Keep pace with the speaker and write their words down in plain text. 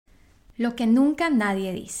Lo que nunca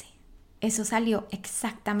nadie dice. Eso salió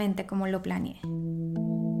exactamente como lo planeé.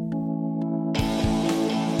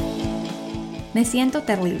 Me siento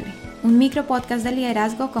terrible. Un micro podcast de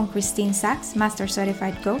liderazgo con Christine Sachs, Master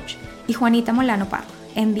Certified Coach, y Juanita Molano Parra,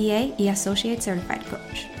 MBA y Associate Certified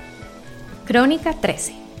Coach. Crónica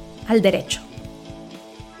 13. Al derecho.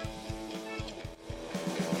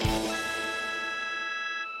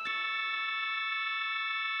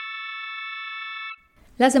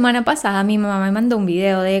 La semana pasada mi mamá me mandó un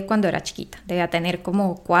video de cuando era chiquita, debía tener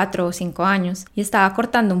como 4 o 5 años, y estaba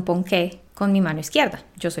cortando un ponqué con mi mano izquierda,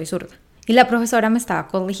 yo soy zurda. Y la profesora me estaba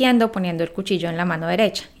corrigiendo poniendo el cuchillo en la mano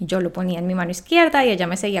derecha, y yo lo ponía en mi mano izquierda y ella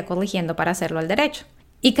me seguía corrigiendo para hacerlo al derecho.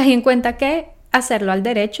 Y caí en cuenta que hacerlo al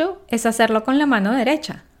derecho es hacerlo con la mano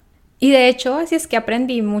derecha. Y de hecho así es que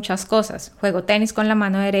aprendí muchas cosas. Juego tenis con la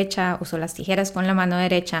mano derecha, uso las tijeras con la mano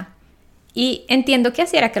derecha. Y entiendo que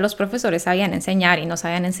así era que los profesores sabían enseñar y no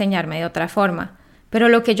sabían enseñarme de otra forma. Pero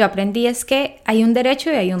lo que yo aprendí es que hay un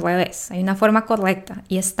derecho y hay un revés. Hay una forma correcta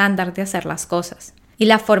y estándar de hacer las cosas. Y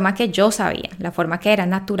la forma que yo sabía, la forma que era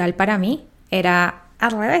natural para mí, era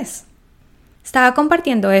al revés. Estaba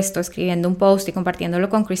compartiendo esto, escribiendo un post y compartiéndolo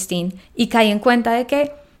con Christine, y caí en cuenta de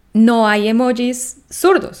que no hay emojis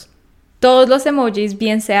zurdos. Todos los emojis,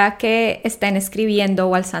 bien sea que estén escribiendo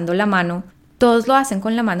o alzando la mano, todos lo hacen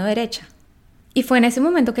con la mano derecha. Y fue en ese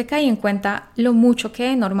momento que caí en cuenta lo mucho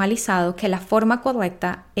que he normalizado que la forma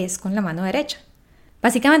correcta es con la mano derecha.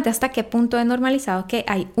 Básicamente, hasta qué punto he normalizado que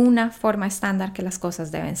hay una forma estándar que las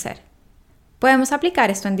cosas deben ser. Podemos aplicar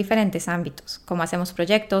esto en diferentes ámbitos, cómo hacemos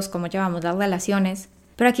proyectos, cómo llevamos las relaciones,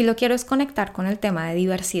 pero aquí lo quiero es conectar con el tema de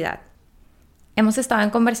diversidad. Hemos estado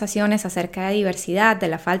en conversaciones acerca de diversidad, de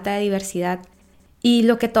la falta de diversidad, y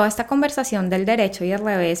lo que toda esta conversación del derecho y el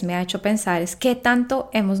revés me ha hecho pensar es qué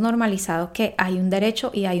tanto hemos normalizado que hay un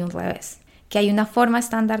derecho y hay un revés, que hay una forma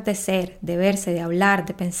estándar de ser, de verse, de hablar,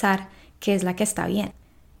 de pensar, que es la que está bien.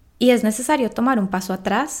 Y es necesario tomar un paso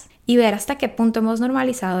atrás y ver hasta qué punto hemos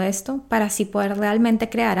normalizado esto para así poder realmente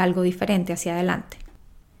crear algo diferente hacia adelante.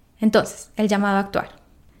 Entonces, el llamado a actuar.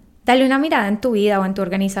 Dale una mirada en tu vida o en tu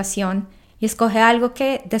organización y escoge algo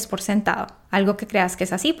que des por sentado, algo que creas que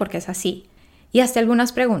es así porque es así. Y hazte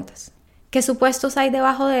algunas preguntas. ¿Qué supuestos hay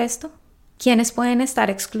debajo de esto? ¿Quiénes pueden estar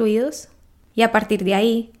excluidos? Y a partir de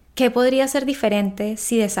ahí, ¿qué podría ser diferente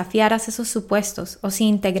si desafiaras esos supuestos o si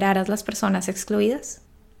integraras las personas excluidas?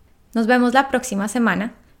 Nos vemos la próxima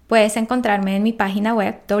semana. Puedes encontrarme en mi página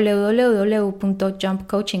web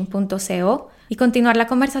www.jumpcoaching.co y continuar la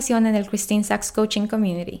conversación en el Christine Sachs Coaching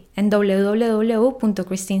Community en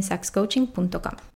www.christinesachscoaching.com.